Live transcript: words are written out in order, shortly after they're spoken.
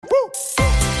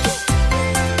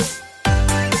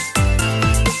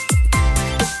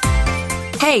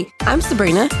Hey, I'm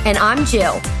Sabrina. And I'm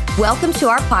Jill. Welcome to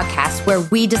our podcast where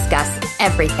we discuss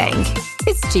everything.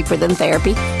 It's cheaper than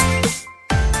therapy.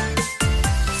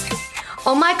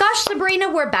 Oh my gosh,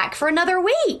 Sabrina, we're back for another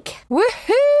week.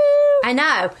 Woohoo! I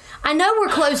know we're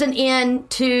closing in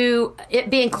to it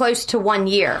being close to 1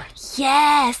 year.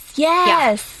 Yes.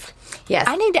 Yes.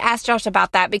 I need to ask Josh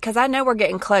about that because I know we're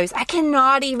getting close. I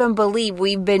cannot even believe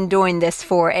we've been doing this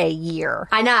for a year.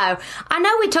 I know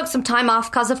we took some time off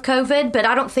because of COVID, but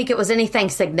I don't think it was anything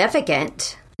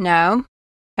significant. No.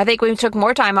 I think we took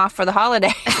more time off for the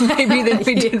holidays maybe than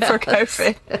we did for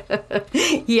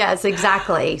COVID. Yes,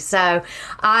 exactly. So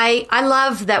I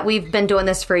love that we've been doing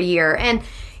this for a year. And,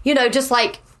 you know, just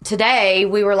like today,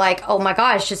 we were like, oh my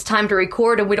gosh, it's time to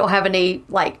record and we don't have any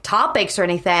like topics or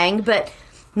anything. But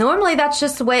normally that's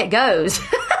just the way it goes.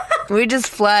 We just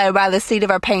fly by the seat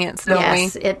of our pants, don't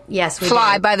we? Yes, we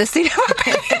fly do. by the seat of our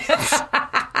pants.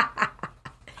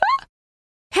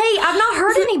 Hey, I've not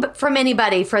heard from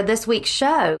anybody for this week's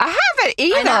show. I haven't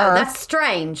either. I know, that's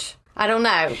strange. I don't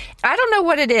know. I don't know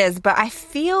what it is, but I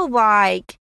feel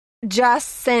like just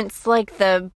since like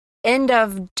the end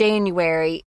of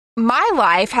January, my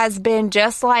life has been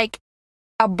just like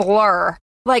a blur,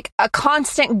 like a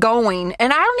constant going.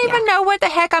 And I don't even know what the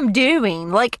heck I'm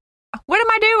doing. Like, what am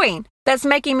I doing that's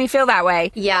making me feel that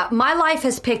way? Yeah, my life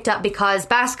has picked up because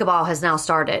basketball has now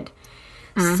started.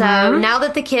 Mm-hmm. So now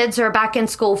that the kids are back in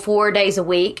school 4 days a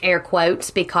week, air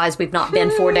quotes, because we've not been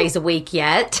 4 days a week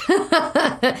yet,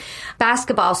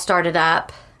 basketball started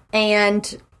up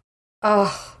and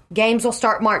games will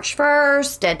start March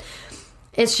 1st and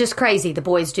it's just crazy. The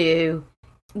boys do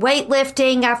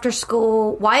weightlifting after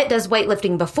school. Wyatt does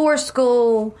weightlifting before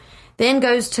school, then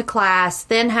goes to class,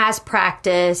 then has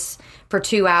practice for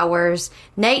 2 hours.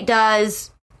 Nate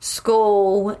does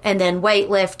school and then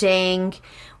weightlifting.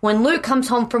 When Luke comes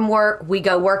home from work, we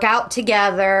go work out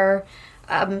together.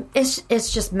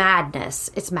 It's just madness.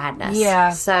 It's madness.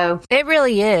 Yeah. So it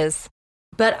really is.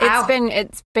 But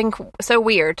it's been so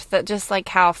weird that just like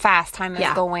how fast time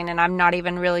is going, and I'm not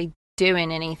even really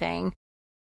doing anything.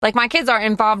 Like my kids aren't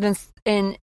involved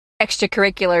in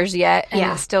extracurriculars yet,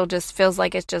 and it still just feels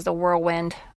like it's just a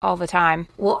whirlwind all the time.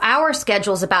 Well, our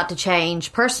schedule's about to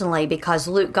change personally because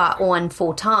Luke got on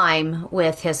full time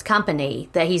with his company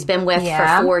that he's been with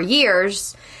for 4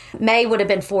 years. May would have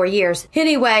been 4 years.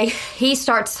 Anyway, he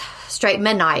starts straight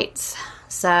midnights.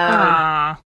 So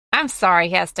I'm sorry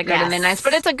he has to go to midnights,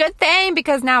 but it's a good thing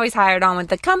because now he's hired on with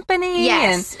the company.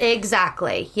 Yes,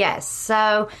 exactly. Yes.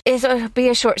 So it'll be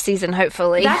a short season,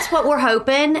 hopefully. That's what we're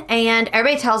hoping. And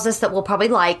everybody tells us that we'll probably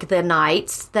like the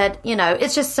nights, that, you know,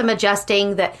 it's just some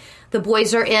adjusting, that the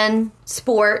boys are in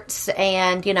sports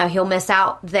and, you know, he'll miss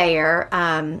out there.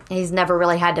 He's never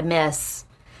really had to miss.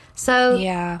 So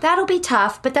that'll be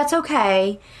tough, but that's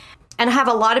okay. And I have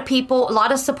a lot of people, a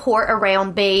lot of support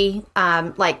around me,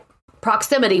 like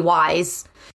proximity wise.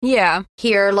 Yeah.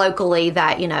 Here locally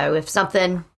that, you know, if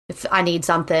I need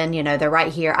something, you know, they're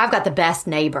right here. I've got the best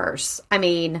neighbors. I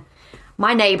mean,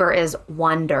 my neighbor is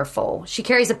wonderful. She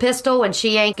carries a pistol and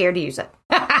she ain't scared to use it.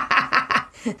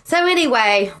 So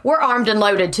anyway, we're armed and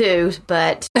loaded too,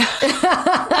 but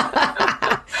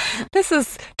this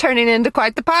is turning into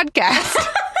quite the podcast.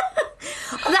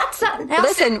 That's something else.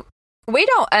 Listen, we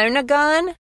don't own a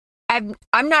gun.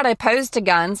 I'm not opposed to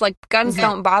guns. Like, guns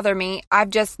don't bother me. I've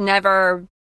just never...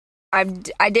 I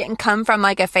didn't come from,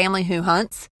 like, a family who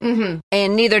hunts. Mm-hmm.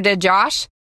 And neither did Josh.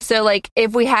 So, like,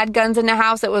 if we had guns in the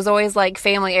house, it was always, like,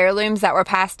 family heirlooms that were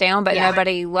passed down. But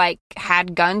nobody, like,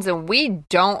 had guns. And we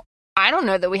don't... I don't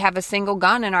know that we have a single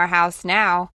gun in our house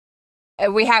now.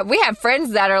 We have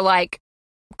friends that are, like,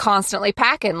 constantly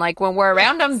packing. Like, when we're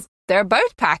around them, they're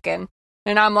both packing.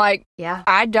 And I'm like,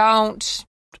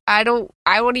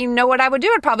 I wouldn't even know what I would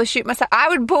do. I'd probably shoot myself. I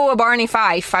would pull a Barney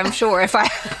Fife, I'm sure, if I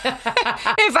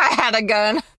had a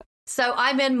gun. So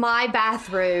I'm in my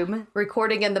bathroom,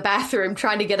 recording in the bathroom,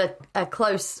 trying to get a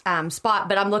close spot,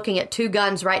 but I'm looking at 2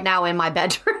 guns right now in my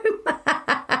bedroom.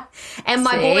 And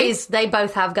my boys, they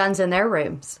both have guns in their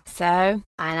rooms. So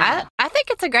I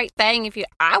think it's a great thing.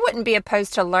 I wouldn't be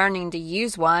opposed to learning to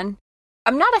use one.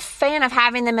 I'm not a fan of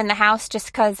having them in the house just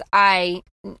because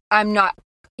I'm not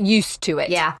used to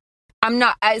it. Yeah.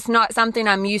 It's not something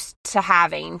I'm used to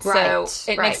having. So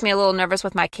it makes me a little nervous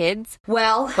with my kids.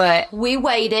 Well, but we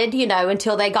waited, you know,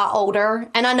 until they got older.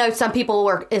 And I know some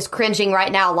people is cringing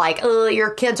right now, like, oh,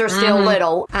 your kids are still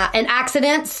little. And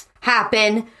accidents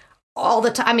happen. all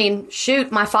the time. I mean,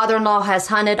 shoot, my father-in-law has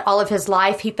hunted all of his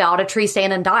life. He fell out a tree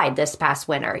stand and died this past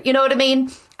winter. You know what I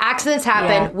mean? Accidents happen.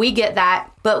 Yeah. We get that.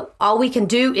 But all we can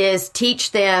do is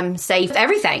teach them safe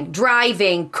everything.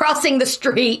 Driving, crossing the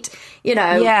street,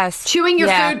 chewing your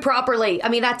food properly. I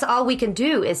mean, that's all we can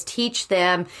do is teach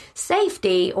them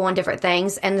safety on different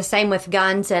things. And the same with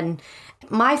guns. And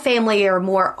my family are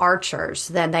more archers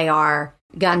than they are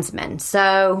gunsmen.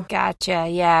 So gotcha.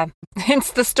 Yeah.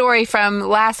 It's the story from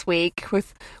last week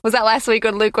was that last week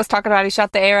when Luke was talking about he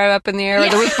shot the arrow up in the air, or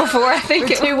the week before, I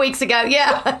think? Or 2 weeks ago.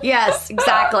 Yeah. Yes,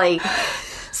 exactly.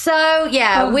 So,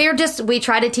 we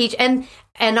try to teach, and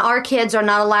our kids are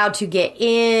not allowed to get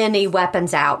any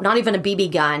weapons out, not even a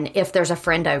BB gun if there's a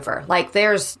friend over. Like,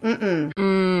 there's, they're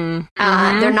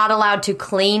not allowed to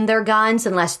clean their guns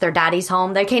unless their daddy's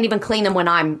home. They can't even clean them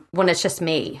when it's just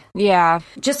me. Yeah.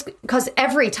 Just because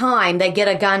every time they get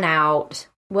a gun out,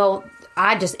 well,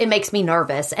 it makes me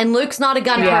nervous. And Luke's not a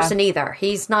gun person either.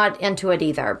 He's not into it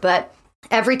either. But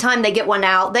every time they get one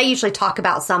out, they usually talk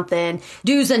about something,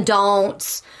 do's and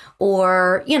don'ts,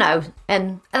 or,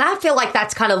 and I feel like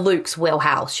that's kind of Luke's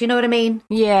wheelhouse. You know what I mean?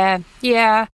 Yeah.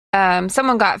 Yeah.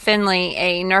 Someone got Finley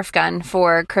a Nerf gun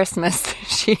for Christmas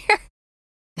this year.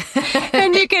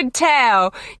 And you could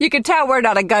tell we're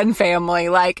not a gun family,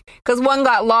 like, because one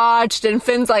got lodged and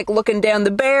Finn's like looking down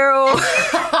the barrel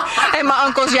and my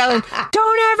uncle's yelling,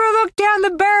 "Don't ever look down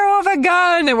the barrel of a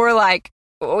gun," and we're like,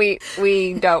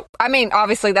 we don't. I mean,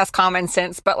 obviously that's common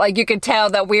sense, but like you could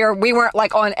tell that we weren't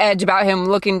like on edge about him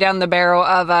looking down the barrel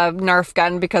of a Nerf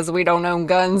gun because we don't own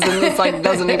guns, and it's like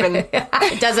doesn't even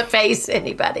it doesn't faze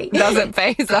anybody. Doesn't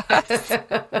faze us.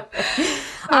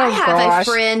 I have a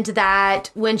friend that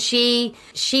when she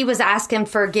was asking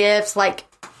for gifts, like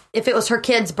if it was her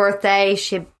kid's birthday,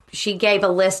 she gave a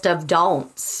list of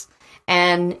don'ts.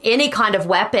 And any kind of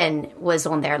weapon was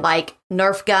on there, like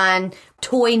Nerf gun,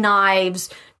 toy knives,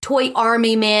 toy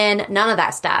army men, none of that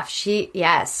stuff. She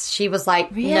was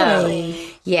like, really? No.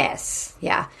 Yes.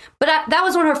 Yeah. But that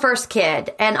was on her first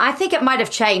kid. And I think it might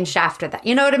have changed after that.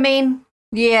 You know what I mean?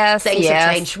 Yes. Things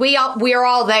have changed. We are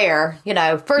all there,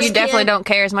 first You definitely don't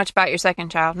care as much about your second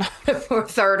child. Or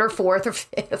third or fourth or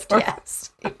fifth.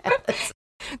 Yes.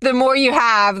 The more you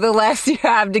have, the less you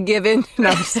have to give in. No,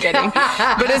 I'm just kidding.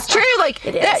 But it's true. Like,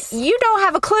 you don't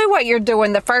have a clue what you're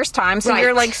doing the first time. So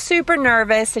you're like super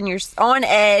nervous and you're on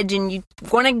edge and you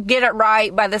want to get it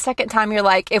right. By the second time, you're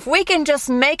like, if we can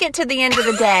just make it to the end of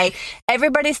the day,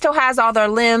 everybody still has all their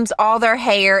limbs, all their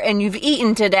hair, and you've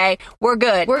eaten today, we're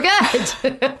good. We're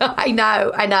good. I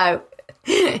know.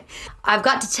 I've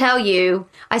got to tell you,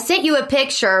 I sent you a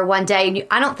picture one day, and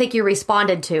I don't think you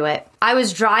responded to it. I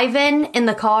was driving in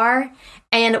the car,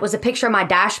 and it was a picture of my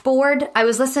dashboard. I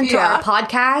was listening to our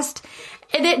podcast,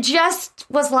 and it just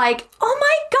was like, oh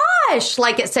my gosh,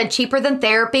 like it said cheaper than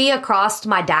therapy across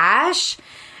my dash.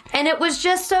 And it was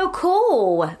just so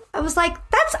cool. I was like,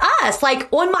 that's us, like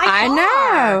on my car. I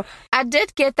know. I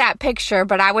did get that picture,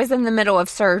 but I was in the middle of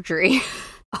surgery.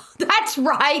 That's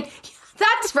right.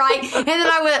 That's right. And then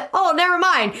I went, oh, never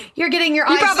mind. You're getting your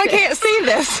eyes. You probably can't see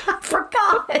this. I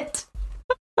forgot.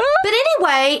 But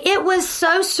anyway, it was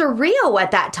so surreal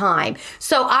at that time.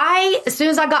 So as soon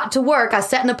as I got to work, I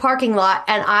sat in the parking lot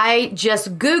and I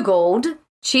just Googled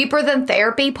Cheaper Than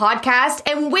Therapy podcast,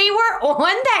 and we were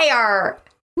on there.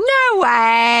 No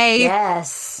way.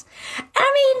 Yes.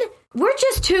 I mean, we're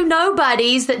just two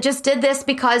nobodies that just did this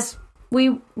because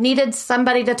we needed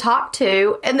somebody to talk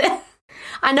to. And then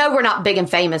I know we're not big and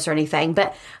famous or anything,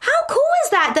 but how cool is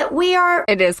that we are?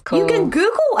 It is cool. You can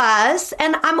Google us,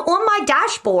 and I'm on my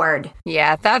dashboard.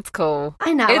 Yeah, that's cool.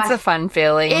 I know. It's a fun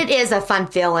feeling. It is a fun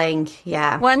feeling,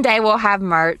 yeah. One day we'll have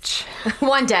merch.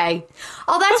 One day.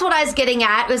 Oh, that's what I was getting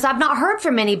at, was I've not heard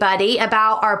from anybody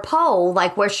about our poll,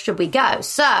 like where should we go?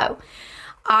 So,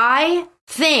 I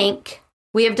think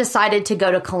we have decided to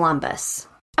go to Columbus.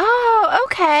 Oh,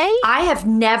 okay. I have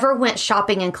never went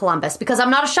shopping in Columbus because I'm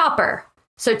not a shopper.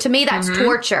 So to me, that's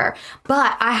torture.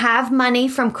 But I have money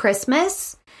from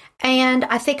Christmas, and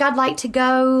I think I'd like to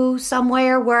go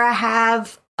somewhere where I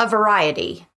have a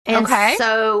variety. And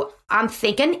so I'm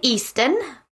thinking Easton,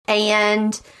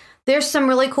 and there's some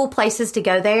really cool places to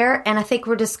go there. And I think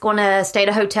we're just going to stay at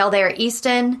a hotel there at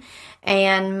Easton,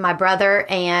 and my brother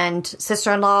and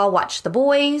sister-in-law watch the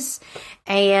boys.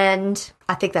 And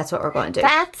I think that's what we're going to do.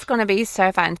 That's going to be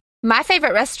so fun. My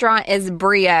favorite restaurant is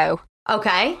Brio.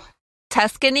 Okay.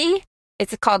 Tuscany.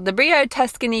 It's called the Brio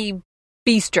Tuscany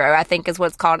Bistro, I think is what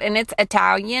it's called. And it's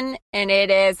Italian, and it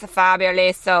is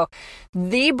fabulous. So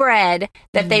the bread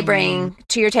that they bring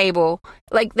to your table,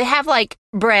 like they have like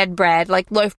bread,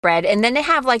 like loaf bread. And then they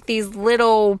have like these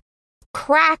little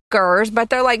crackers, but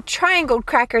they're like triangle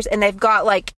crackers, and they've got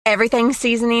like everything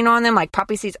seasoning on them, like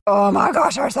poppy seeds. Oh my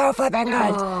gosh, they're so flipping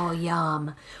good. Oh,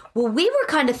 yum. Well, we were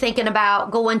kind of thinking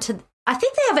about going to, I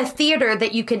think they have a theater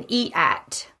that you can eat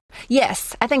at.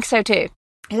 Yes, I think so too.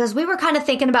 Because we were kind of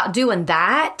thinking about doing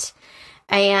that.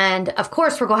 And of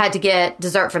course, we're going to have to get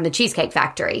dessert from the Cheesecake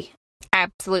Factory.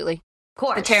 Absolutely. Of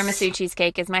course. The tiramisu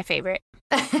cheesecake is my favorite.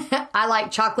 I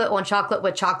like chocolate on chocolate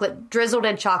with chocolate, drizzled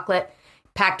in chocolate,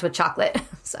 packed with chocolate.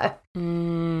 So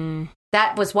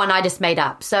that was one I just made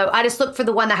up. So I just looked for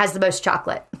the one that has the most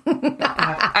chocolate. I'm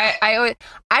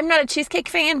not a cheesecake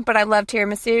fan, but I love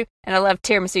tiramisu, and I love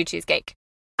tiramisu cheesecake.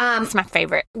 It's my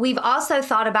favorite. We've also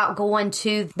thought about going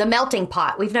to the Melting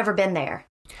Pot. We've never been there.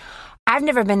 I've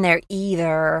never been there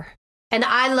either. And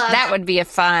I love... That would be a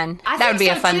fun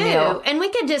meal. And we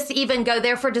could just even go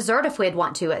there for dessert if we'd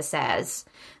want to, it says.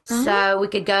 So we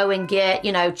could go and get,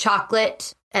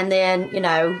 chocolate and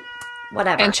then,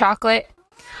 whatever. And chocolate.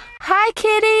 Hi,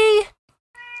 kitty.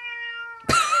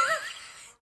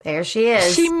 There she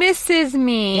is. She misses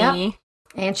me. Yep.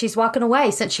 And she's walking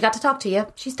away since she got to talk to you.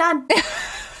 She's done.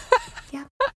 Yeah.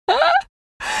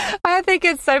 I think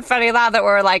it's so funny now that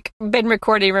we're been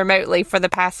recording remotely for the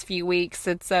past few weeks.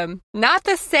 It's not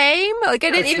the same. I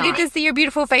didn't even get to see your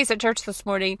beautiful face at church this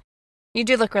morning. You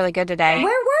do look really good today.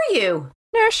 Where were you?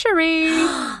 Nursery.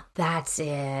 That's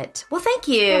it. Well, thank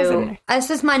you. This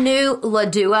is my new La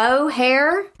Duo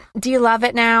hair. Do you love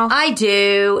it now? I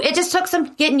do. It just took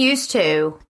some getting used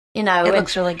to. It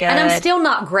looks really good. And I'm still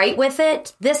not great with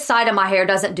it. This side of my hair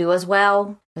doesn't do as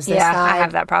well as this side. I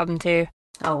have that problem too.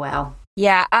 Oh, well.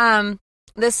 Yeah.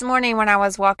 This morning when I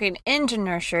was walking into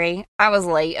nursery, I was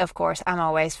late, of course. I'm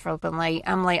always flipping late.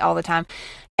 I'm late all the time.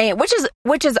 And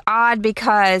which is odd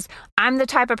because I'm the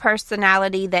type of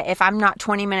personality that if I'm not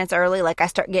 20 minutes early, I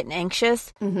start getting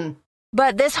anxious. Mm-hmm.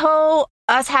 But this whole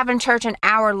us having church an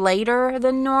hour later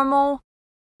than normal,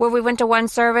 where we went to one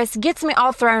service, gets me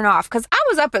all thrown off. Because I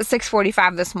was up at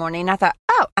 6:45 this morning. I thought,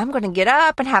 I'm going to get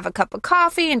up and have a cup of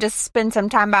coffee and just spend some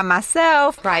time by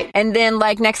myself. Right. And then,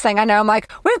 next thing I know, I'm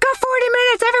like, we've got 40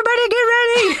 minutes. Everybody get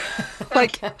ready.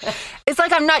 It's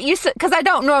like I'm not used to, because I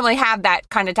don't normally have that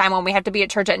kind of time when we have to be at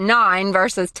church at 9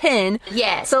 versus 10.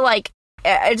 Yes. So,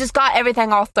 I just got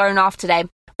everything all thrown off today.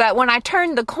 But when I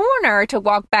turned the corner to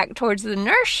walk back towards the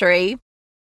nursery,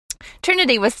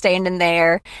 Trinity was standing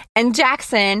there, and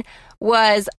Jackson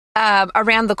was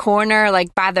around the corner,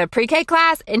 by the pre-K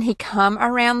class, and he come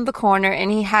around the corner, and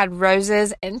he had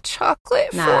roses and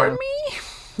chocolate for me.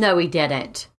 No, he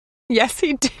didn't. Yes,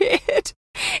 he did.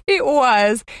 It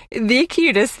was the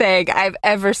cutest thing I've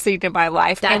ever seen in my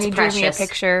life. That's and he precious. drew me a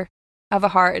picture of a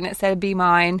heart, and it said, "Be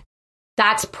mine."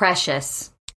 That's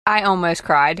precious. I almost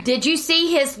cried. Did you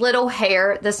see his little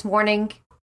hair this morning?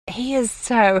 He is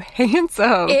so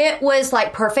handsome. It was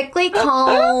perfectly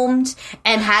combed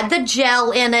and had the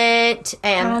gel in it.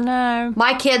 And I know.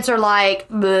 My kids are like,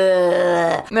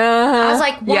 bleh. I was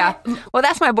like, what? Yeah. Well,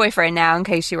 that's my boyfriend now, in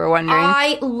case you were wondering.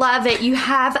 I love it. You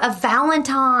have a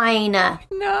Valentine. No,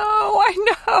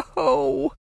 I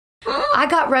know. I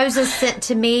got roses sent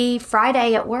to me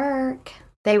Friday at work.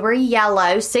 They were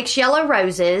yellow, 6 yellow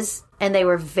roses, and they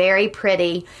were very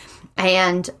pretty.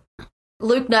 And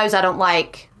Luke knows I don't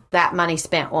like that money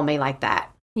spent on me like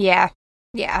that. Yeah.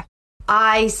 Yeah.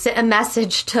 I sent a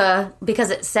message because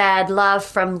it said love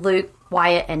from Luke,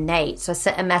 Wyatt, and Nate. So I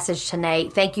sent a message to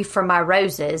Nate, thank you for my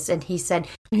roses. And he's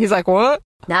like, what?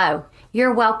 No,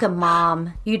 you're welcome,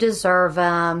 Mom. You deserve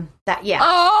them. Yeah.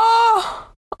 Oh.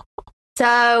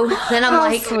 So then I'm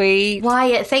like, sweet.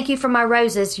 Wyatt, thank you for my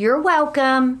roses. You're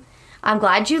welcome. I'm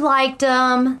glad you liked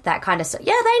them. That kind of stuff.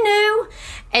 Yeah, they knew.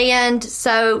 And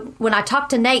so when I talked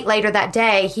to Nate later that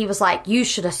day, he was like, you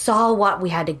should have saw what we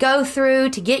had to go through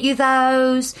to get you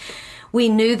those. We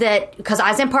knew that because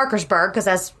I was in Parkersburg, because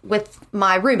I was with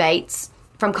my roommates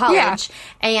from college.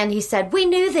 Yeah. And he said, we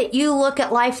knew that you look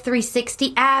at Life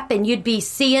 360 app and you'd be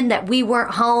seeing that we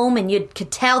weren't home and you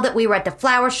could tell that we were at the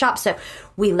flower shop. So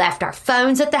we left our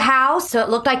phones at the house. So it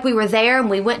looked like we were there and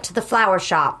we went to the flower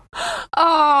shop.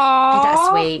 Oh, ain't that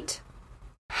sweet?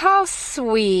 How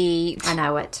sweet. I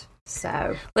know it.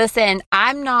 So listen,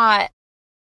 I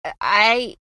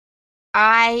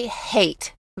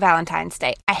hate Valentine's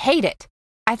Day. I hate it.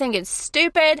 I think it's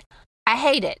stupid. I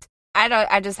hate it.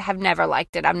 I just have never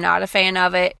liked it. I'm not a fan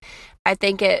of it. I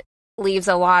think it leaves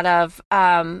a lot of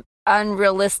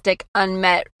unrealistic,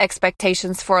 unmet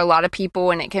expectations for a lot of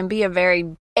people, and it can be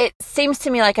it seems to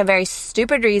me like a very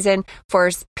stupid reason for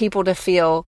people to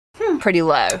feel pretty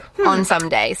low on some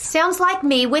days. Sounds like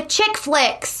me with chick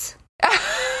flicks.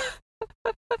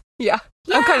 Yeah.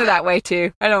 Yeah. I'm kind of that way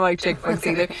too. I don't like chick flicks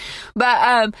either.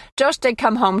 But Josh did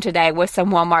come home today with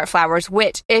some Walmart flowers,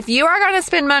 which if you are going to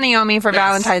spend money on me for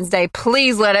Valentine's Day,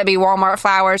 please let it be Walmart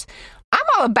flowers. I'm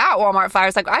all about Walmart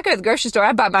flowers. Like, I go to the grocery store,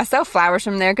 I buy myself flowers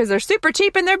from there because they're super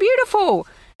cheap and they're beautiful.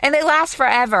 And they last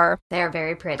forever. They're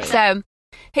very pretty. So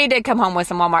he did come home with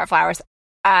some Walmart flowers.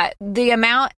 The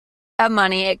amount of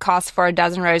money it costs for a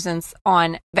dozen roses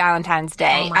on Valentine's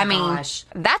Day. Oh my gosh.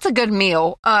 That's a good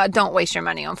meal. Don't waste your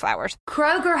money on flowers.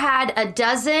 Kroger had a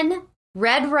dozen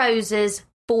red roses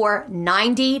for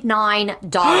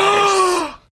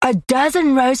 $99. A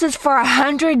dozen roses for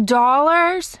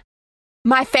 $100?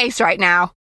 My face right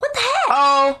now. What the heck?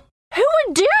 Oh, who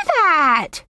would do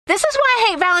that? This is why I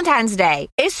hate Valentine's Day.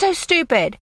 It's so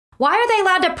stupid. Why are they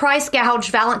allowed to price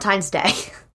gouge Valentine's Day?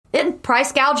 Isn't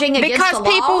price gouging against the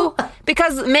law?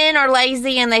 Because men are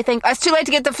lazy and they think, it's too late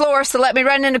to get the florist, so let me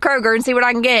run into Kroger and see what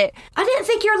I can get. I didn't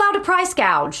think you're allowed to price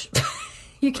gouge.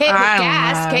 You can't with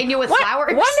gas, can you with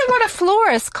flowers? Wonder what a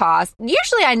florist costs.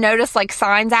 Usually I notice like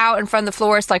signs out in front of the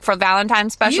florist like for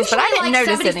Valentine's specials, but I didn't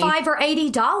notice any. $75 or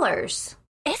 $80.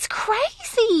 It's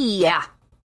crazy. Yeah,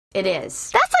 it is.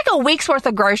 That's like a week's worth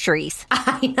of groceries.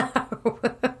 I know.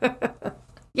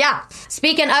 Yeah.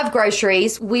 Speaking of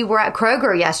groceries, we were at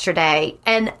Kroger yesterday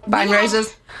and buying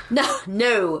roses.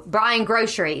 No, buying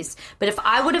groceries. But if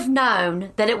I would have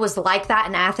known that it was like that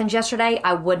in Athens yesterday,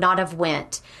 I would not have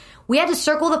went. We had to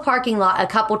circle the parking lot a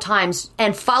couple times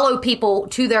and follow people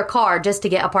to their car just to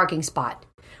get a parking spot.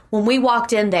 When we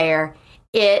walked in there,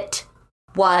 it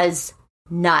was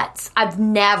nuts. I've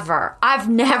never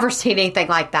seen anything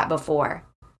like that before.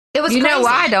 It was crazy. You know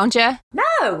why, don't you?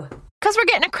 No. Because we're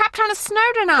getting a crap ton of snow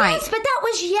tonight. Yes, but that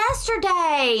was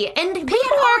yesterday. And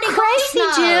people are crazy,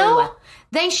 Jill.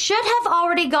 They should have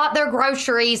already got their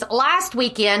groceries last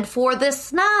weekend for the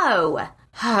snow.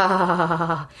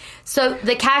 So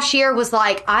the cashier was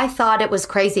like, I thought it was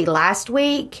crazy last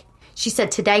week. She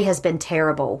said, today has been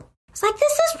terrible. It's like,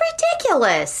 this is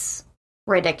ridiculous.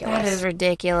 Ridiculous. That is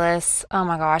ridiculous. Oh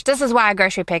my gosh. This is why I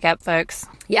grocery pick up, folks.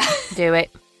 Yeah. Do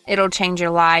it. It'll change your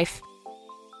life.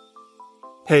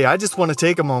 Hey, I just want to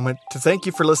take a moment to thank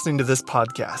you for listening to this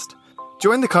podcast.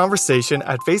 Join the conversation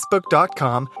at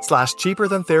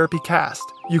facebook.com/cheaperthantherapycast.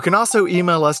 You can also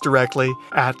email us directly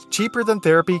at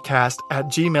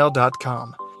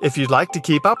cheaperthantherapycast@gmail.com. If you'd like to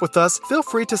keep up with us, feel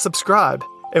free to subscribe.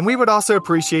 And we would also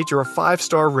appreciate your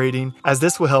 5-star rating, as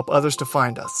this will help others to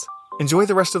find us. Enjoy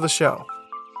the rest of the show.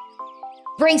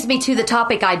 Brings me to the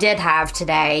topic I did have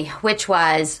today, which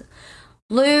was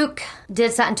Luke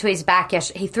did something to his back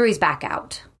yesterday. He threw his back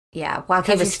out. Yeah. While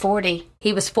he was 40.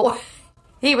 He was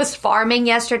farming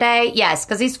yesterday. Yes,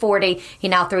 because he's 40. He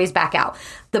now threw his back out.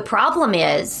 The problem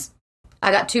is,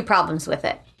 I got two problems with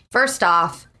it. First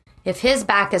off, if his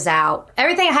back is out,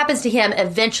 everything that happens to him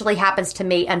eventually happens to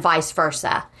me and vice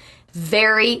versa.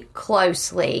 Very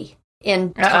closely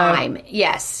in time.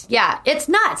 Yes. Yeah. It's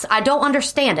nuts. I don't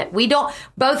understand it.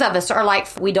 Both of us are like,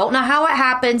 we don't know how it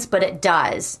happens, but it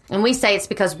does. And we say it's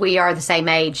because we are the same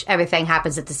age. Everything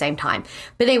happens at the same time.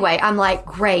 But anyway, I'm like,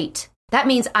 great. That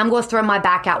means I'm going to throw my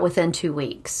back out within 2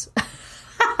 weeks.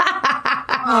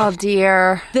 Oh,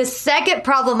 dear. The second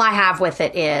problem I have with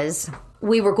it is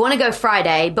we were going to go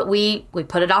Friday, but we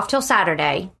put it off till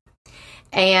Saturday.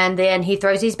 And then he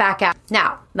throws his back out.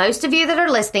 Now, most of you that are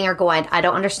listening are going, I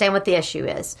don't understand what the issue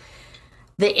is.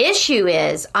 The issue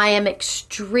is I am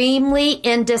extremely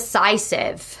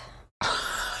indecisive.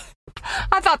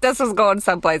 I thought this was going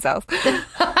someplace else.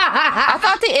 I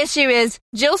thought the issue is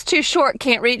Jill's too short,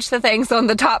 can't reach the things on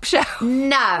the top shelf.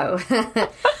 No.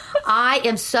 I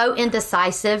am so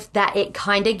indecisive that it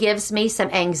kind of gives me some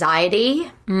anxiety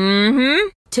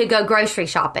to go grocery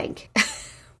shopping.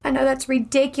 I know that's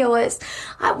ridiculous.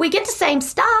 We get the same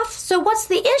stuff, so what's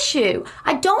the issue?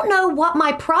 I don't know what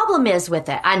my problem is with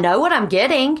it. I know what I'm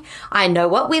getting. I know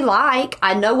what we like.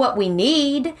 I know what we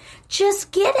need. Just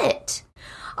get it.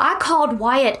 I called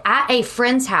Wyatt at a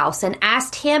friend's house and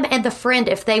asked him and the friend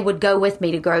if they would go with me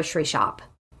to grocery shop.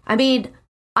 I mean,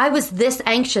 I was this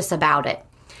anxious about it.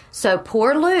 So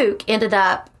poor Luke ended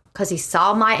up, because he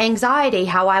saw my anxiety,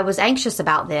 how I was anxious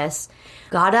about this,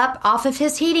 got up off of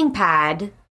his heating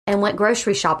pad and went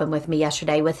grocery shopping with me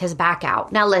yesterday with his back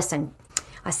out. Now listen,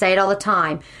 I say it all the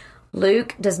time.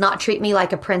 Luke does not treat me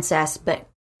like a princess, but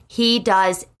he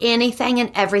does anything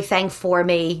and everything for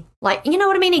me. Like, you know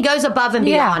what I mean? He goes above and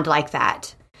beyond like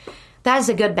that. That is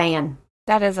a good man.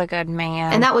 That is a good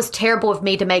man. And that was terrible of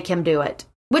me to make him do it.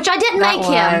 Which I didn't make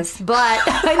him, but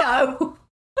I know.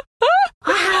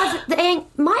 I have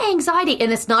my anxiety,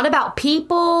 and it's not about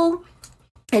people.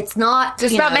 It's not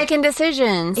just about making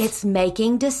decisions. It's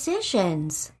making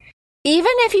decisions.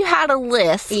 even if you had a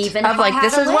list Even of if I like, had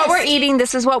this a is what we're list. eating,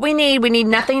 this is what we need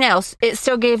nothing else, it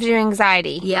still gives you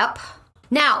anxiety. Yep.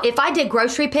 Now, if I did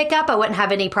grocery pickup, I wouldn't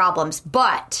have any problems.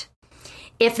 But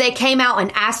if they came out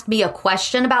and asked me a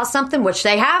question about something, which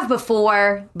they have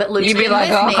before, but Luke's You'd be been like,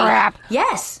 with oh, me. crap.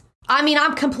 Yes. I mean,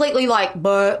 I'm completely like,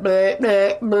 bleh, bleh,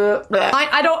 bleh, bleh, bleh.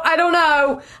 I don't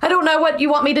know. I don't know what you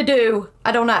want me to do.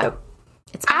 I don't know.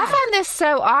 It's I bad. find this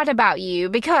so odd about you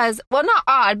because, well, not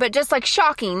odd, but just like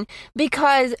shocking,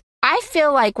 because I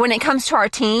feel like when it comes to our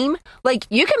team, like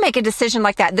you can make a decision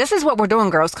like that. This is what we're doing,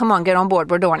 girls. Come on, get on board.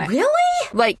 We're doing it. Really?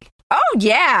 Like, oh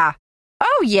yeah.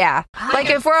 Oh yeah. Like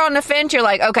if we're on the fence, you're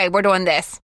like, okay, we're doing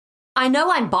this. I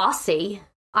know I'm bossy.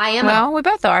 I am. Well, we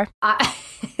both are. I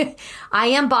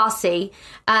am bossy.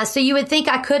 So you would think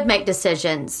I could make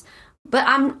decisions, but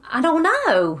I don't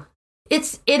know.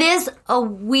 It is a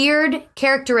weird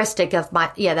characteristic of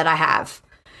that I have.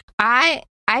 I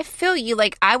feel you.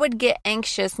 Like I would get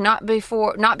anxious not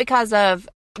because of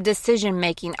decision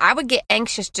making. I would get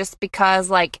anxious just because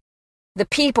like the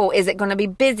people, is it going to be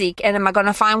busy? And am I going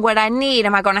to find what I need?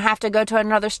 Am I going to have to go to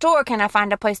another store? Can I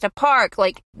find a place to park?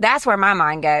 Like that's where my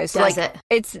mind goes. Does like, it?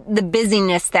 It's the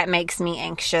busyness that makes me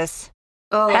anxious.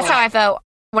 Oh, That's how I felt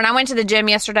when I went to the gym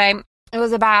yesterday. It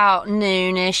was about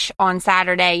noonish on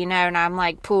Saturday, and I'm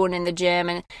like pulling in the gym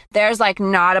and there's like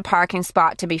not a parking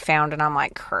spot to be found. And I'm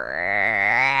like,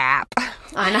 crap.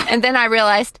 I know. And then I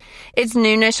realized it's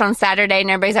noonish on Saturday and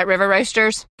everybody's at River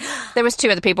Roasters. There was 2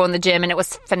 other people in the gym and it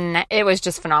was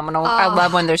just phenomenal. I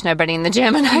love when there's nobody in the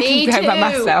gym and I Me can go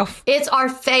by too. myself. It's our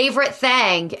favorite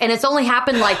thing. And it's only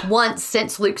happened like once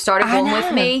since Luke started I going with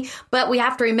know. me. But we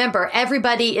have to remember,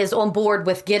 everybody is on board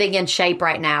with getting in shape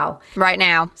right now. Right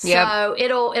now. Yep. So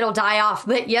it'll die off.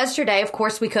 But yesterday, of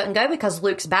course, we couldn't go because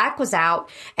Luke's back was out.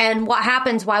 And what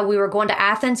happens while we were going to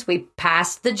Athens, we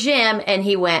passed the gym and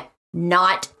he went,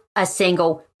 not a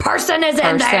single person is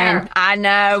in there. I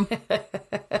know.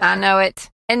 I know it.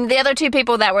 And the other 2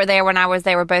 people that were there when I was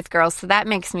there were both girls. So that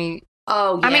makes me,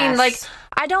 Oh, yes. I mean, like,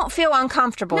 I don't feel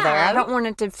uncomfortable there. I don't want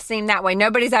it to seem that way.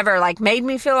 Nobody's ever, like, made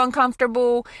me feel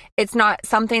uncomfortable. It's not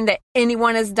something that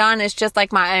anyone has done. It's just,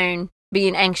 like, my own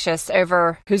being anxious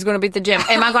over who's going to be at the gym.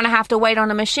 Am I going to have to wait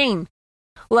on a machine?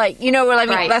 Like,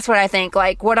 Right. That's what I think.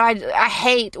 Like, I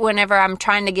hate whenever I'm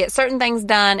trying to get certain things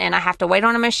done and I have to wait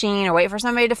on a machine or wait for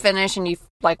somebody to finish and you,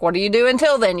 like, what do you do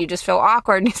until then? You just feel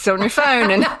awkward and you sit on your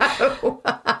phone. And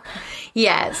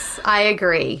Yes, I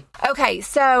agree. okay,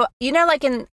 so, like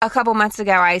in a couple months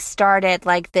ago, I started,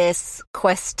 like, this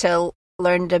quest to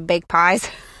learn to bake pies.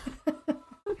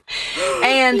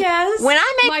 And Yes, when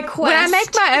I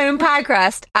make my own pie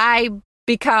crust, I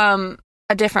become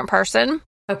a different person.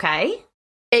 Okay.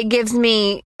 It gives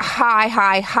me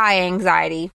high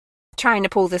anxiety trying to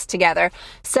pull this together.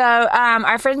 So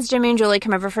our friends Jimmy and Julie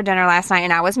came over for dinner last night,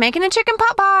 and I was making a chicken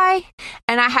pot pie,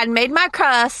 and I had made my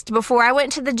crust before I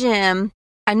went to the gym.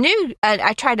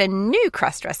 I tried a new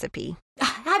crust recipe.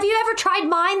 Have you ever tried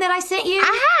mine that I sent you?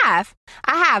 I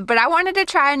have, but I wanted to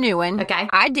try a new one. Okay.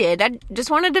 I did. I just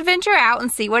wanted to venture out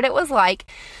and see what it was like.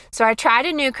 So I tried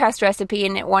a new crust recipe,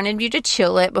 and it wanted you to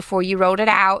chill it before you rolled it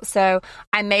out. So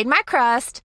I made my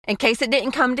crust in case it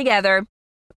didn't come together,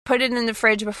 put it in the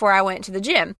fridge before I went to the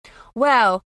gym.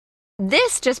 Well,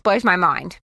 this just blows my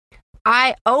mind.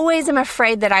 I always am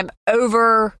afraid that I'm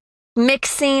over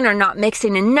mixing or not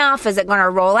mixing enough. Is it going to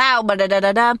roll out?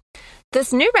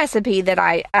 This new recipe that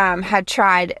I had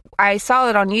tried, I saw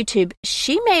it on YouTube.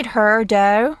 She made her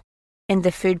dough in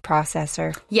the food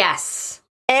processor. Yes.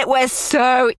 It was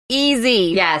so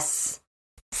easy. Yes.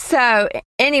 So,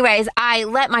 anyways, I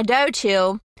let my dough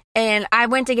chill, and I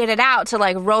went to get it out to,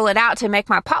 like, roll it out to make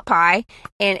my pot pie,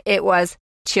 and it was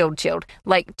chilled.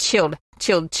 Like, chilled.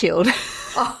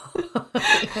 Oh.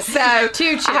 So,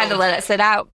 Too chilled. I had to let it sit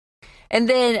out. And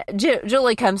then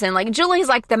Julie comes in. Like, Julie's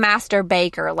like the master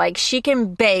baker. Like, she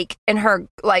can bake, and her,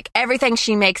 like, everything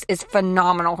she makes is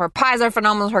phenomenal. Her pies are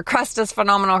phenomenal. Her crust is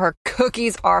phenomenal. Her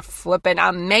cookies are flipping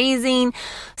amazing.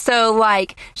 So,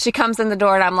 like, she comes in the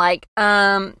door, and I'm like,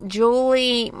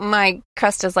 Julie, my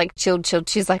crust is, like, chilled.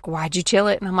 She's like, why'd you chill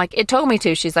it? And I'm like, it told me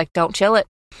to. She's like, don't chill it.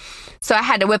 So I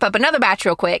had to whip up another batch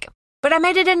real quick. But I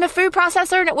made it in the food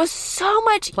processor, and it was so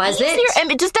much easier.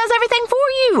 And it just does everything for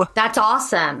you. That's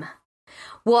awesome.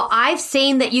 Well, I've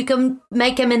seen that you can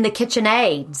make them in the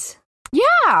KitchenAids.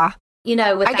 Yeah.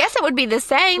 I guess it would be the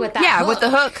same. with that Yeah, hook. with the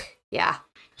hook. Yeah.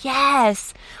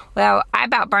 Yes. Well, I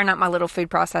about burned up my little food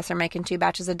processor making 2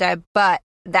 batches of dough, but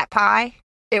that pie,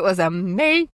 it was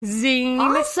amazing.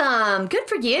 Awesome. Good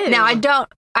for you. Now, I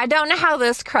don't know how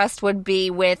this crust would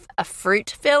be with a fruit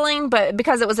filling, but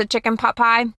because it was a chicken pot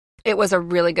pie, it was a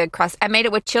really good crust. I made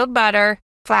it with chilled butter,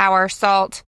 flour,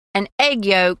 salt, an egg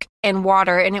yolk, and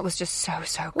water, and it was just so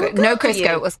good. Well, no good for Crisco. you.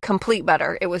 It was complete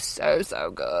butter. It was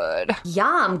so good.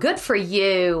 Yum. Good for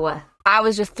you. I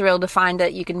was just thrilled to find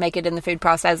that you can make it in the food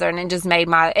processor, and it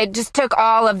just took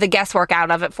all of the guesswork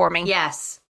out of it for me.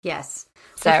 Yes.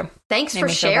 So Thanks made for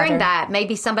me feel sharing better. that.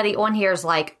 Maybe somebody on here is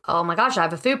like, oh my gosh, I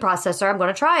have a food processor. I'm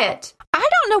going to try it. I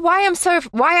don't know why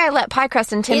I let pie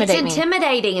crust intimidate me. It's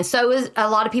intimidating. And so is a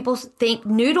lot of people think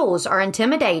noodles are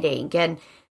intimidating. And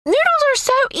Noodles are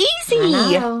so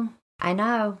easy. I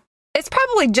know. It's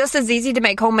probably just as easy to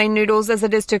make homemade noodles as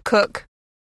it is to cook.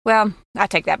 Well, I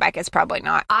take that back. It's probably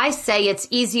not. I say it's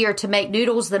easier to make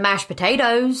noodles than mashed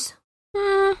potatoes.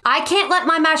 I can't let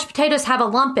my mashed potatoes have a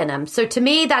lump in them. So to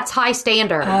me, that's high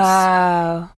standards.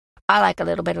 Oh, I like a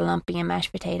little bit of lumpy in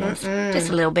mashed potatoes. Just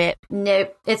a little bit.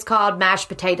 Nope. It's called mashed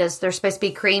potatoes. They're supposed to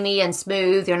be creamy and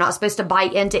smooth. You're not supposed to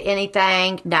bite into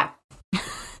anything. No.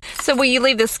 So will you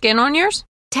leave the skin on yours?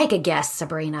 Take a guess,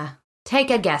 Sabrina. Take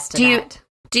a guess to Do that.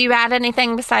 you add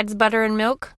anything besides butter and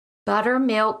milk? Butter,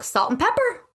 milk, salt, and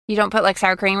pepper. You don't put like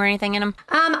sour cream or anything in them?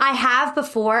 I have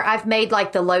before. I've made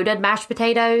like the loaded mashed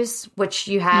potatoes, which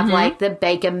you have like the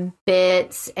bacon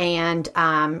bits and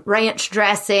ranch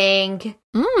dressing.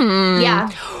 Yeah.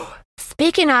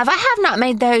 Speaking of, I have not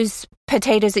made those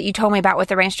potatoes that you told me about with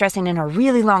the ranch dressing in a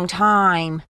really long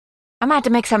time. I'm going to have to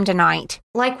make some tonight.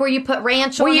 Like where you put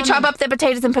ranch on Where you them? chop up the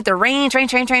potatoes and put the ranch.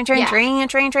 Right,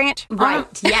 Uh-huh.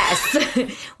 yes.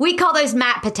 We call those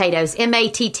Matt potatoes,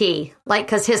 M-A-T-T, like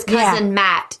because his cousin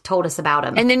Matt told us about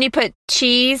them. And then you put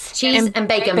cheese and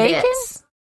bacon bits.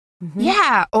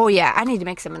 Yeah. Oh, yeah. I need to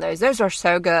make some of those. Those are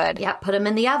so good. Yeah, put them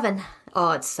in the oven.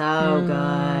 Oh, it's so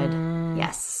good.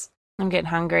 Yes. I'm getting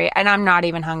hungry. And I'm not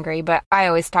even hungry, but I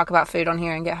always talk about food on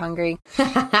here and get hungry.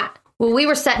 Well, we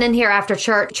were sitting in here after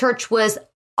church. Church was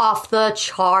off the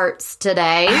charts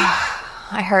today.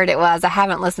 I heard it was. I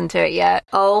haven't listened to it yet.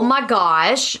 Oh my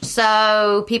gosh.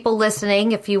 So people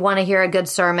listening, if you want to hear a good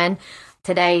sermon,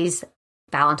 today's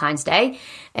Valentine's Day,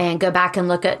 and go back and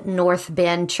look at North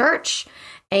Bend Church.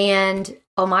 And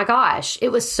oh my gosh, it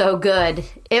was so good.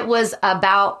 It was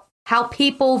about how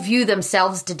people view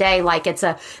themselves today. Like it's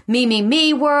a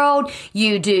me world.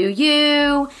 You do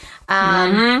you.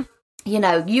 You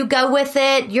know, you go with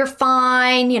it. You're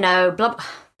fine. You know, blah, blah.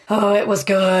 Oh, it was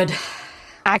good.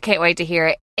 I can't wait to hear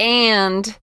it.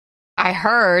 And I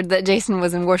heard that Jason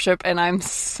was in worship, and I'm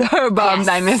so bummed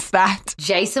I missed that.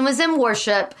 Jason was in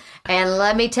worship, and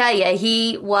let me tell you,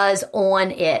 he was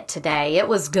on it today. It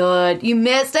was good. You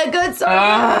missed a good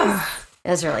service. It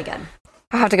was really good.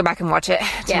 I'll have to go back and watch it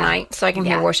tonight so I can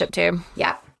hear worship too.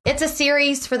 Yeah. It's a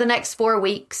series for the next 4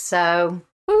 weeks, so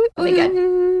it'll be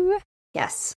good.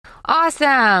 Yes.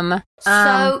 Awesome.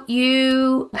 So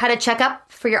you had a checkup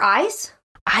for your eyes?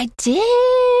 I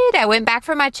did. I went back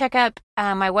for my checkup,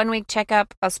 my 1 week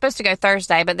checkup. I was supposed to go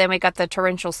Thursday, but then we got the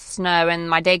torrential snow and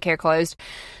my daycare closed.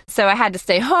 So I had to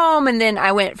stay home, and then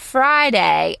I went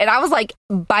Friday, and I was like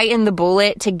biting the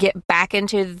bullet to get back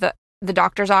into the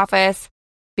doctor's office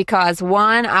because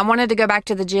 1, I wanted to go back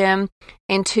to the gym,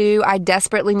 and 2, I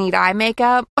desperately need eye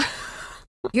makeup.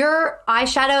 Your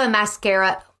eyeshadow and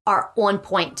mascara are on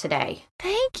point today.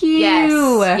 Thank you.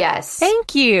 Yes.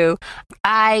 Thank you.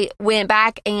 I went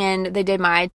back and they did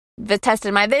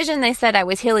tested my vision. They said I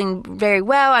was healing very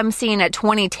well. I'm seeing at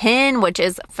 20/10, which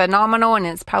is phenomenal, and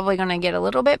it's probably going to get a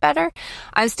little bit better.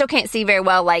 I still can't see very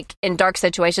well, like in dark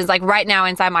situations. Like right now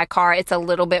inside my car, it's a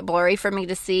little bit blurry for me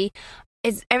to see.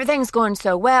 Everything's going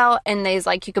so well, and they's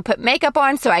like, you could put makeup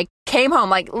on. So I came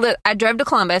home, like I drove to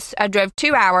Columbus. I drove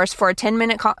 2 hours for a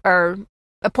 10-minute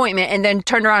appointment, and then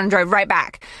turned around and drove right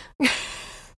back.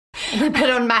 And then put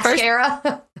on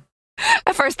mascara.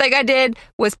 The first thing I did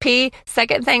was pee.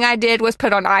 Second thing I did was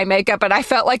put on eye makeup, and I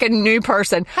felt like a new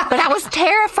person. But I was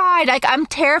terrified. Like, I'm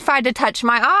terrified to touch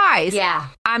my eyes. Yeah.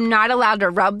 I'm not allowed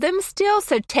to rub them still,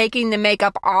 so taking the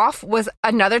makeup off was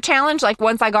another challenge. Like,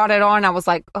 once I got it on, I was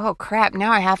like, oh, crap,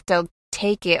 now I have to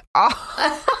take it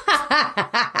off.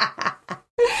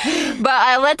 But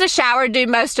I let the shower do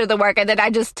most of the work, and then I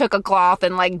just took a cloth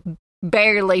and, like,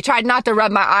 barely tried not to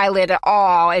rub my eyelid at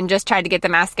all and just tried to get the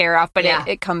mascara off, but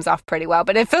it comes off pretty well.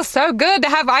 But it feels so good to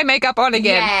have eye makeup on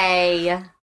again. Yay.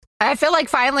 I feel like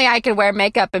finally I can wear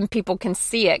makeup and people can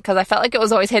see it, because I felt like it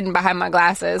was always hidden behind my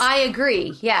glasses. I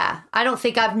agree. Yeah. I don't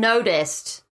think I've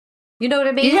noticed. You know what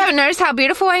I mean? You haven't noticed how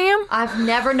beautiful I am? I've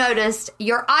never noticed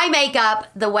your eye makeup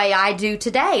the way I do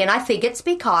today, and I think it's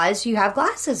because you have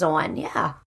glasses on.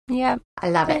 Yeah. Yeah. I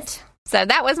love it. So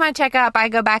that was my checkup. I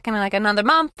go back in like another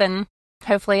month, and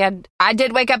hopefully I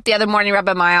did wake up the other morning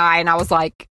rubbing my eye, and I was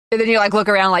like, and then you like look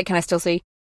around like, can I still see?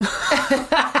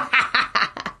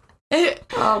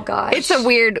 Oh, gosh. It's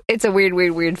a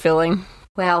weird feeling.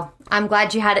 Well, I'm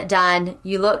glad you had it done.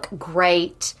 You look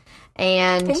great.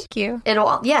 And thank you.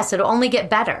 It'll only get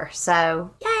better.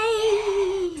 So,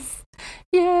 yay!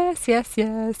 Yes.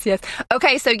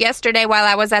 Okay, so yesterday while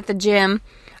I was at the gym,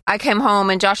 I came home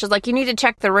and Josh was like, "You need to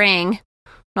check the ring."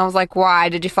 And I was like, "Why?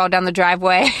 Did you fall down the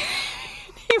driveway?"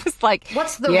 He was like,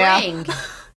 "What's the ring?"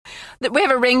 We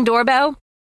have a Ring doorbell.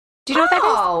 Do you know what that is?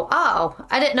 Oh,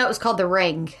 I didn't know it was called the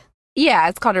Ring. Yeah,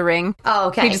 it's called a Ring. Oh,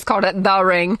 okay. He just called it the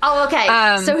Ring. Oh,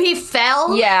 okay. So he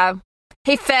fell? Yeah.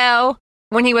 He fell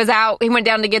when he was out. He went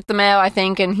down to get the mail, I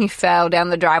think, and he fell down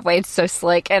the driveway. It's so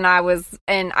slick. And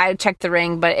I checked the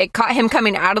ring, but it caught him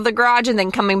coming out of the garage and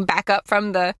then coming back up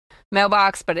from the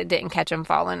mailbox, but it didn't catch him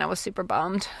falling. I was super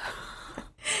bummed.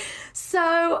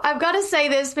 So I've got to say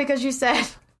this because you said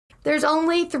there's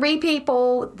only 3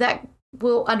 people that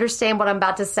will understand what I'm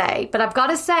about to say, but I've got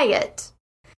to say it.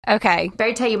 Okay.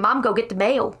 Better tell your mom, go get the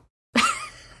mail.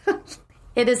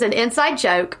 It is an inside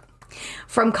joke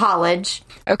from college.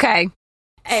 Okay.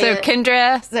 So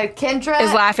Kendra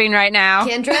is laughing right now.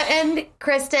 Kendra and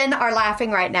Kristen are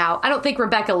laughing right now. I don't think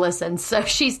Rebecca listens, so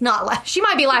she's not. She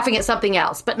might be laughing at something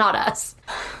else, but not us.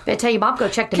 Better tell your mom, go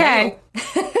check the mail.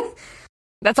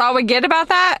 That's all we get about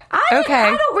that?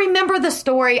 I don't remember the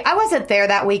story. I wasn't there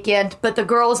that weekend, but the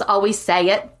girls always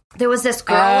say it. There was this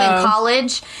girl in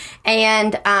college,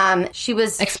 and she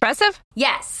was... Expressive?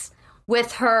 Yes,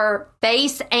 with her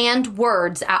face and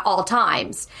words at all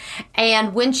times.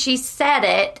 And when she said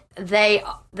it, they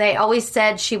always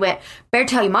said she went, "Better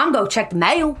tell your mom, go check the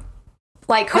mail."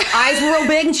 Like, her eyes were real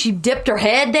big, and she dipped her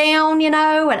head down, and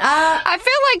up. I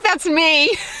feel like that's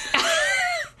me.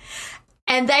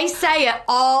 And they say it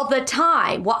all the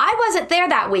time. Well, I wasn't there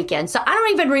that weekend, so I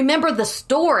don't even remember the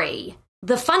story.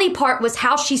 The funny part was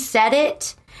how she said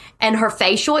it and her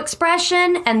facial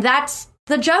expression, and that's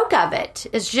the joke of it.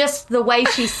 It's just the way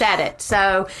she said it.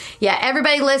 So, yeah,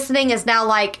 everybody listening is now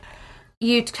like,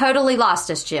 you totally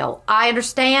lost us, Jill. I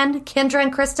understand. Kendra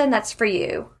and Kristen, that's for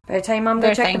you. Better tell your mom,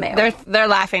 go check the mail. They're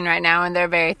laughing right now, and they're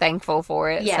very thankful for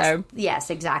it. Yes,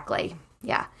 exactly.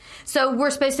 Yeah. So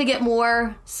we're supposed to get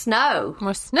more snow.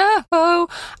 More snow,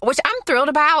 which I'm thrilled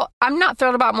about. I'm not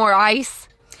thrilled about more ice.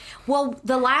 Well,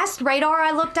 the last radar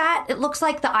I looked at, it looks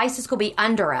like the ice is going to be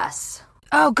under us.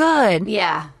 Oh, good.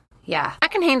 Yeah. I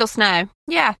can handle snow.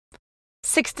 Yeah.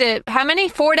 6 to, how many?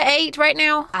 4 to 8 right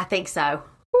now? I think so.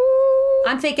 Ooh.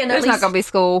 I'm thinking there's not going to be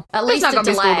school. At least not a going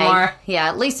to be school tomorrow. Yeah,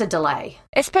 at least a delay.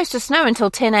 It's supposed to snow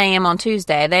until 10 a.m. on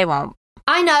Tuesday. They won't.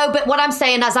 I know, but what I'm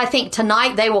saying is I think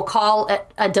tonight they will call it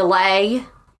a delay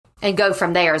and go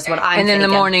from there is what I'm thinking. And in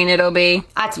the morning it'll be.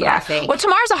 That's what I think. Well,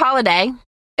 tomorrow's a holiday.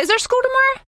 Is there school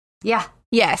tomorrow? Yeah.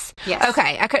 Yes.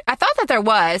 Okay. I thought that there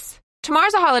was.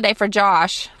 Tomorrow's a holiday for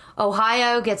Josh.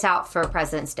 Ohio gets out for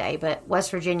President's Day, but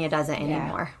West Virginia doesn't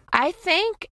anymore. I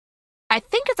think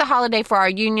it's a holiday for our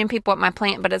union people at my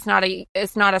plant, but it's not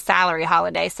a salary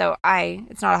holiday, so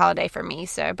it's not a holiday for me.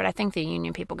 So, but I think the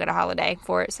union people get a holiday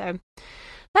for it, so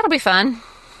that'll be fun.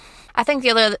 I think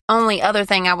the only other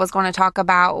thing I was going to talk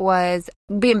about was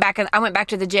being back. I went back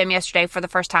to the gym yesterday for the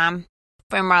first time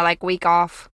from my week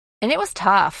off, and it was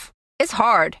tough. It's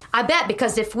hard. I bet,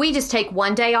 because if we just take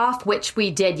one day off, which we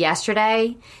did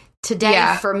yesterday,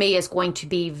 today for me is going to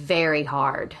be very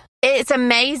hard. It's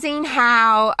amazing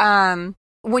how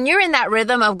when you're in that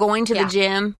rhythm of going to the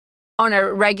gym on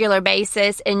a regular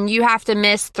basis and you have to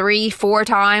miss 3-4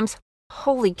 times,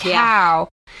 holy cow.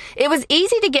 It was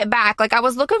easy to get back. I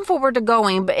was looking forward to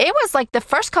going, but it was the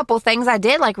first couple things I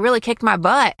did really kicked my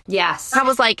butt. Yes. I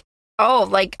was like,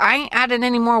 I ain't adding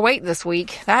any more weight this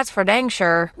week. That's for dang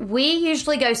sure. We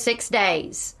usually go 6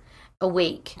 days a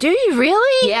week. Do you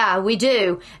really? Yeah, we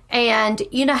do. And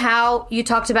you know how you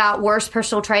talked about worst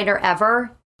personal trainer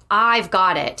ever? I've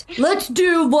got it. Let's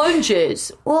do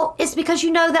lunges. Well, it's because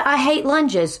you know that I hate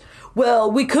lunges.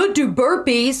 Well, we could do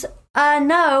burpees.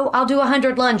 No, I'll do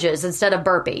 100 lunges instead of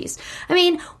burpees. I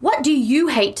mean, what do you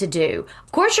hate to do?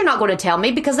 Of course you're not going to tell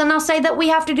me, because then I'll say that we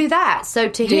have to do that. So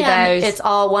to him, it's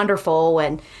all wonderful.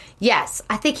 And yes,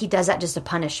 I think he does that just to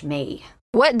punish me.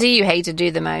 What do you hate to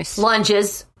do the most?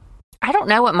 Lunges. I don't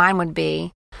know what mine would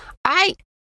be. I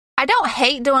don't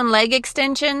hate doing leg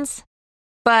extensions,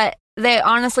 but they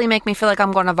honestly make me feel like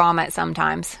I'm going to vomit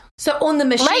sometimes. So on the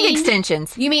machine? Leg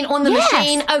extensions. You mean on the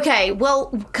machine? Okay,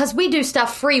 well, because we do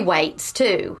stuff free weights,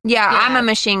 too. Yeah, I'm a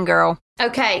machine girl.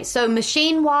 Okay, so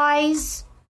machine-wise,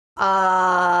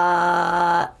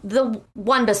 the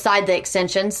one beside the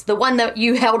extensions, the one that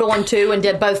you held on to and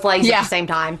did both legs at the same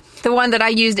time. The one that I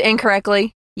used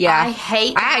incorrectly. Yeah. I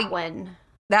hate that one.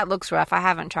 That looks rough. I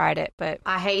haven't tried it, but...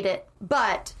 I hate it.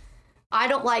 But I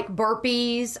don't like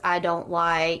burpees. I don't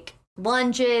like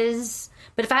lunges.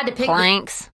 But if I had to pick...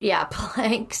 Planks.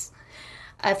 Planks.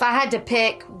 If I had to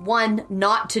pick one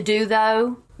not to do,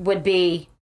 though, would be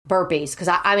burpees. Because,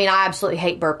 I absolutely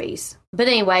hate burpees. But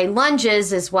anyway,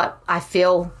 lunges is what I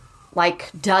feel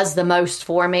like does the most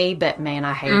for me. But, man,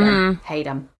 I hate them. Hate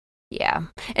them. Yeah.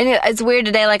 And it's weird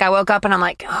today. Like, I woke up and I'm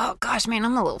like, oh, gosh, man,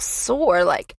 I'm a little sore.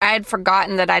 Like, I had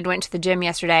forgotten that I'd went to the gym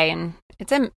yesterday. And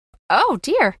oh,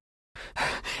 dear.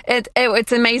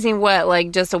 It's amazing what,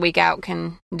 like, just a week out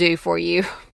can do for you.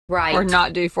 Right. Or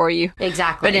not do for you.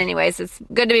 Exactly. But anyways, it's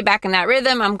good to be back in that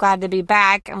rhythm. I'm glad to be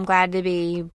back. I'm glad to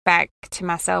be back to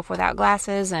myself without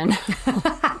glasses. And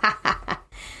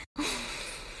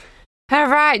all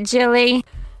right, Jilly.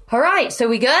 All right. So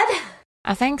we good?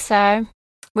 I think so.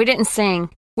 We didn't sing.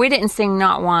 We didn't sing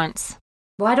not once.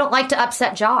 Well, I don't like to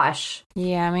upset Josh.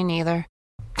 Yeah, me neither.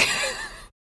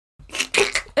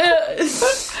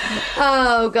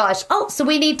 Oh, gosh. Oh, so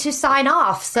we need to sign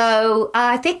off. So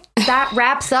I think that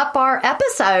wraps up our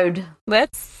episode.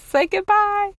 Let's say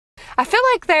goodbye. I feel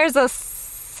like there's a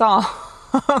song.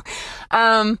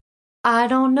 I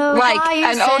don't know. Like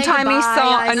an old-timey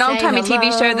song, an old-timey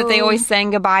TV show that they always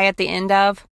sang goodbye at the end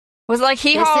of. Was it like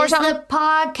Hee Haw or something? This is the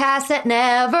podcast that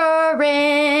never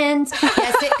ends.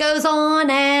 Yes, it goes on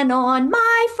and on,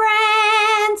 my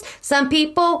friends. Some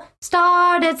people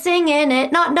started singing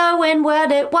it, not knowing what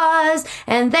it was,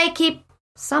 and they keep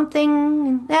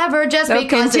something ever just They'll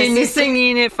because. Continue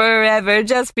singing it forever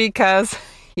just because.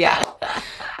 Yeah.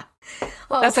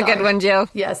 That's a good one, Jill.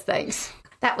 Yes, thanks.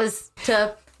 That was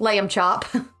to Lamb Chop.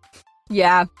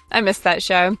 Yeah, I missed that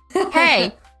show.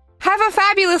 Hey. Have a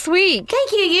fabulous week.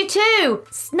 Thank you, you too.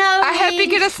 Snow. I hope you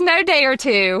get a snow day or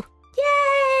two.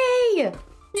 Yay!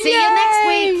 See you next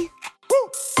week.